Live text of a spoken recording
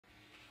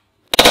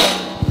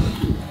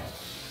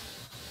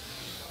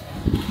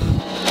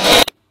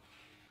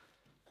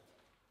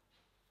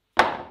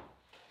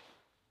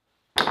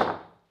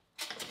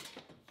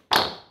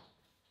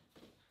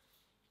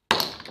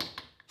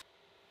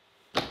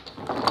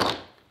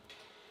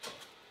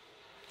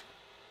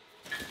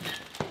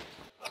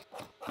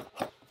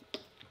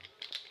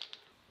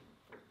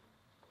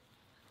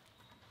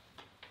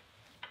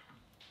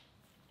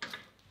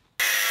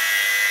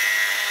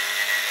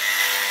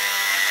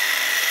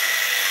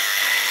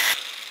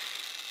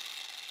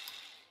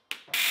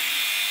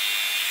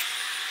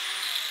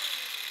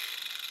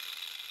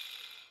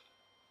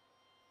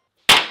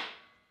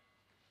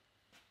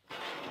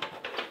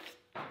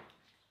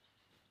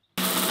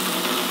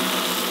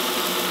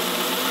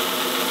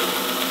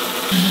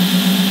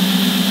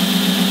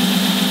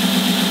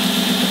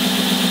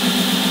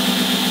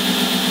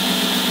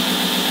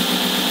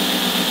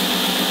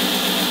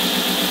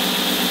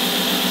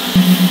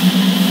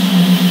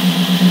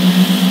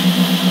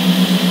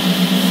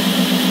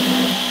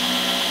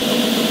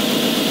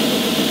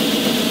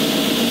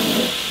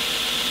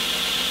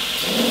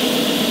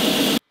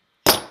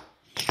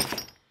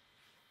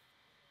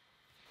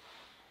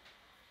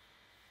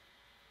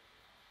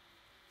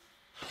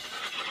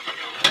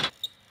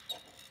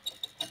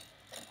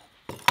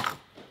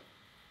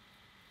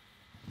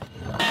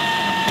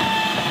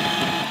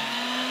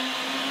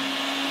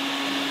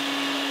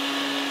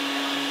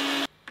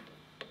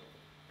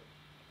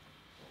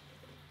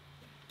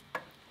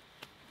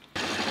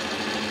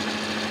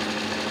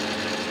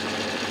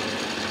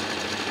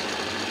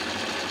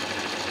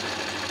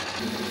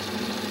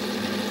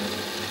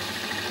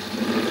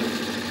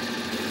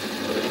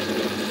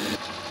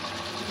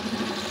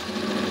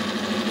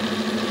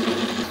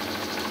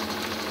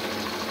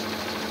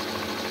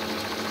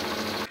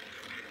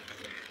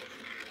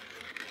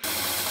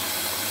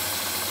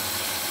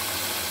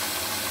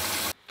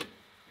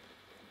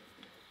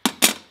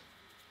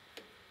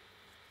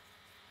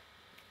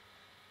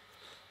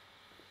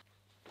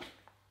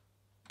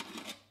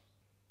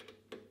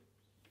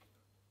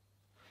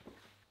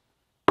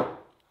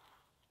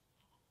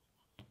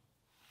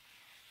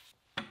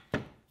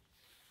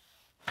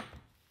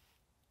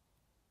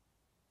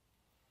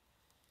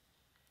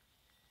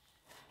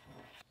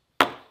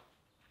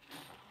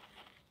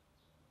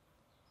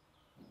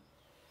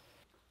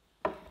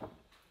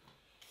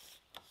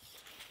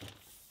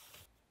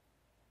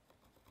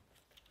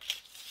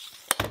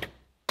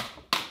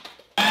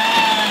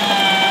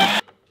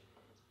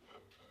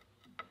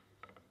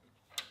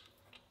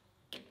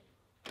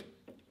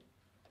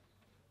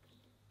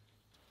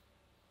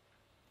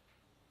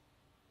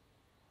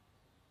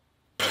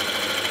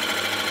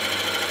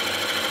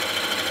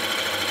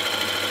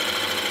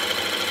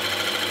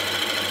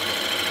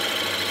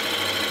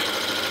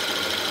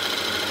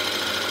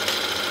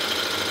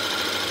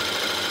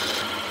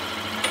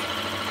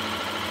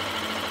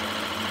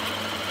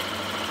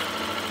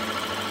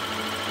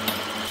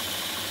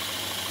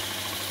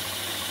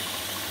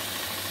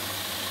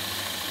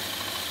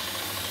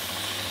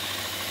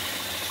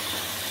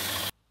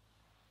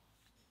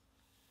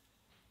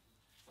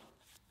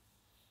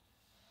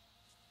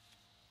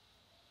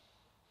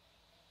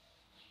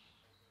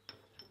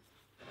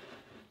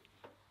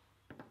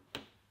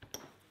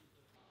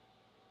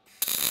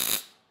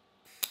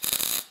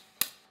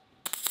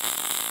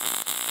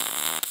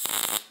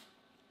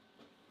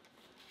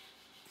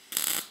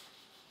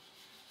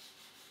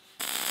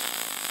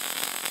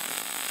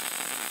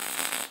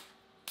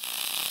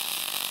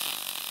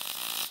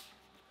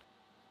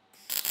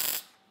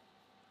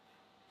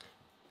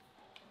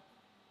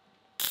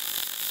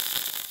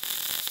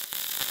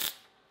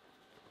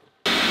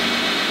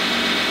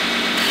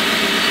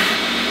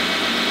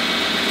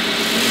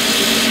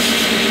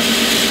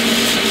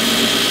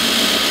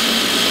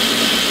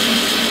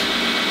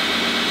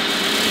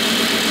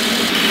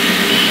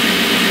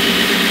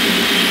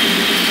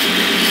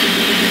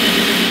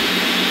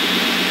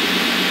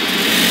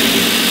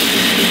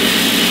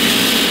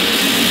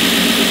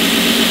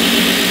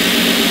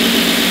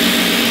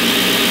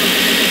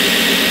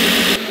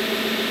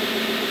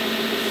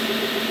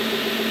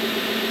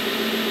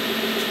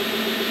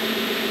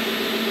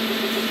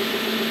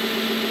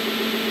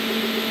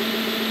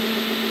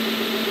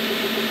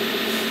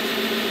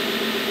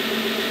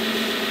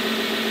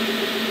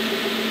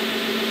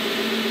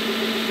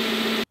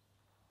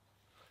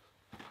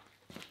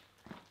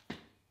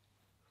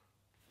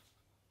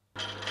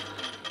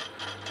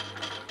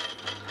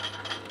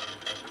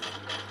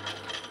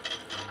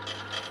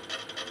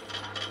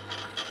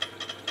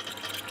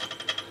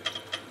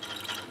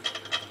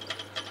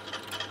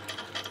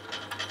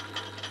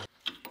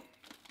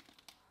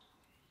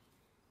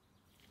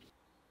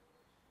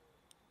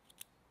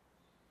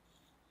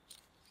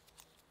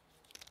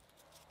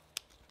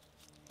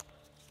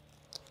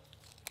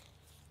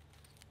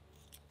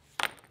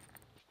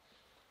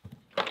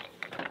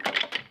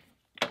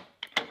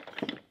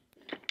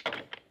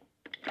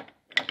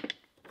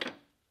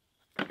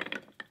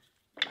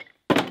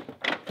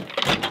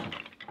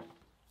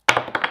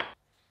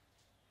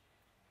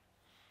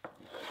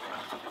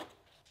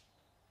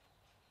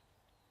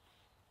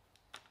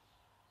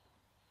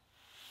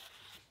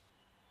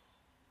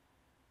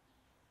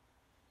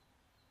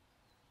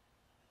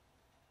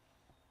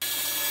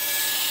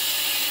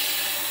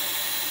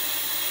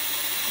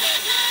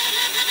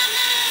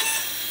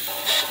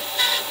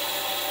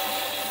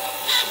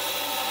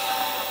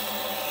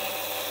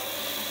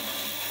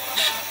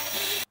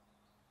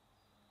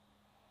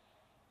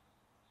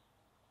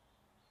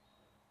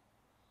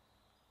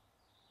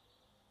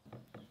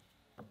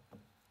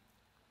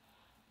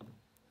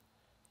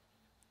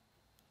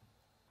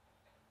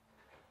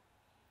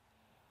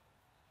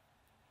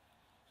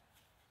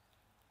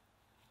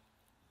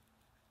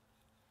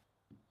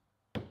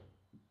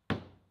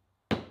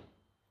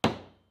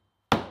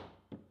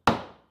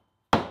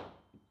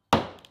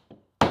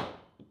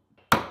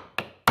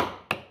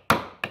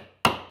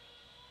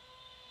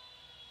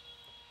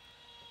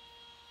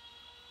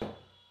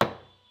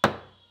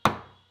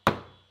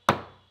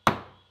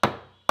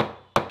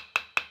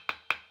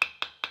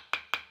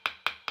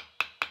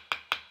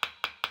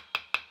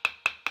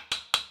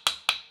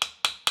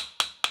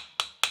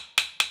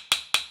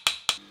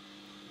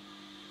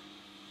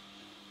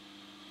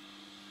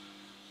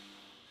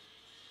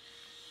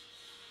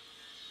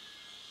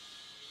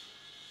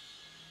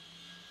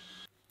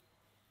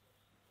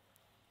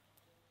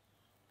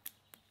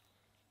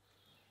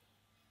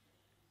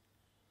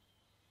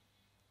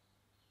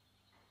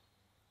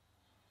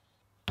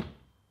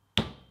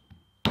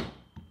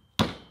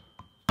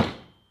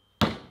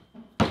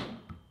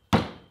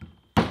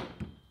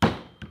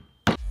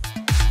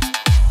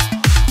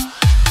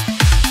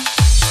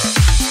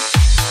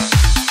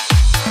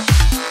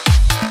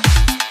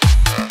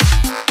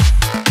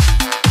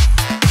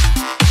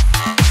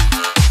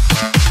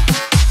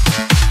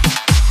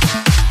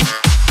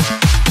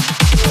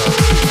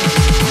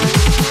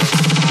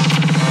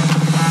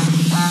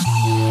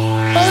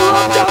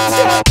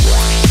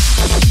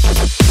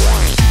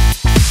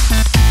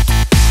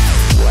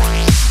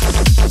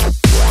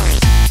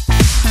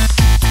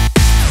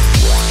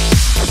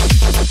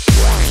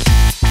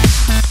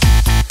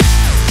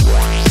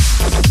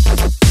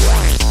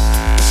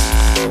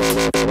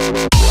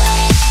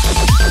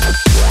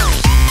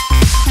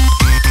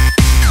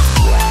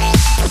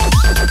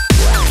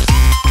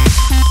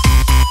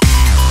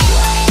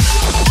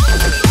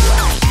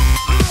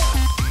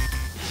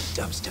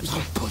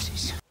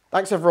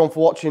Thanks everyone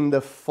for watching the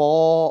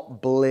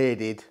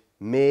four-bladed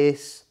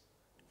mace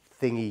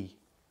thingy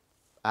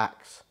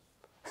axe.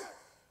 It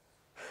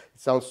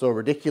sounds so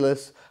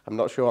ridiculous. I'm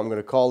not sure what I'm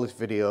going to call this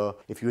video.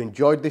 If you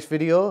enjoyed this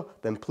video,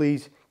 then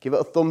please give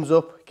it a thumbs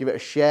up, give it a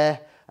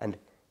share, and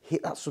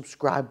hit that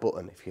subscribe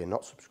button if you're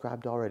not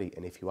subscribed already.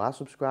 And if you are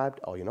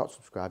subscribed or you're not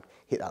subscribed,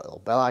 hit that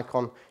little bell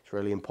icon. It's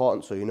really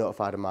important so you're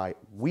notified of my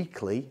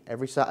weekly,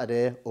 every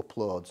Saturday,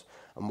 uploads.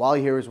 And while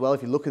you're here as well,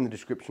 if you look in the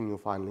description, you'll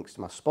find links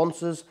to my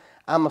sponsors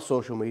and my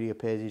social media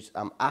pages.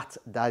 I'm at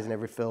Dies in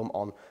Every Film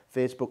on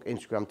Facebook,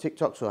 Instagram,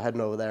 TikTok, so head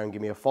on over there and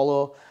give me a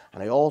follow.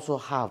 And I also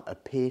have a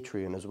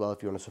Patreon as well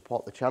if you want to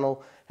support the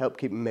channel, help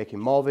keep me making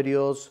more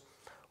videos,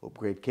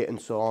 upgrade kit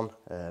and so on.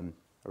 I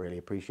really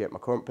appreciate my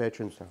current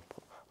patrons. I'm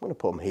going to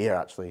put them here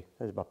actually.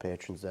 There's my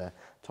patrons there,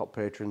 top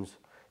patrons.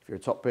 If you're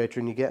a top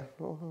patron, you get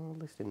a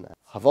list in there.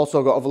 I've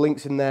also got other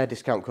links in there,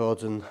 discount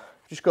codes, and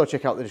just go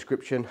check out the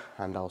description,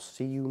 and I'll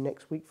see you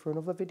next week for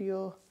another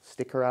video.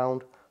 Stick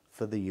around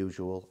for the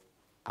usual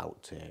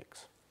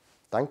outtakes.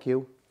 Thank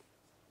you.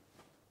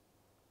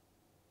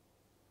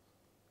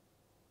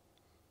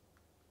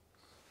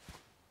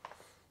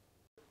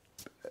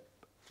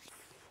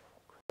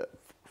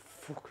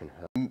 Fucking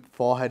hell.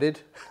 Four-headed.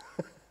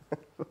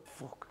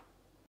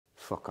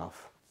 Fuck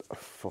off.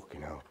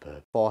 Fucking hell,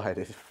 bird.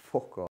 Four-headed.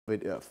 Fuck off.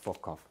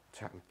 Fuck off.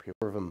 Champion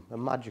of them. They're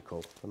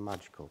magical. They're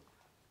magical.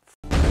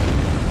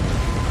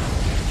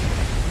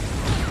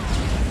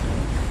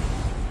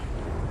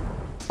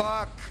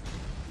 Fuck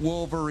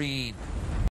Wolverine.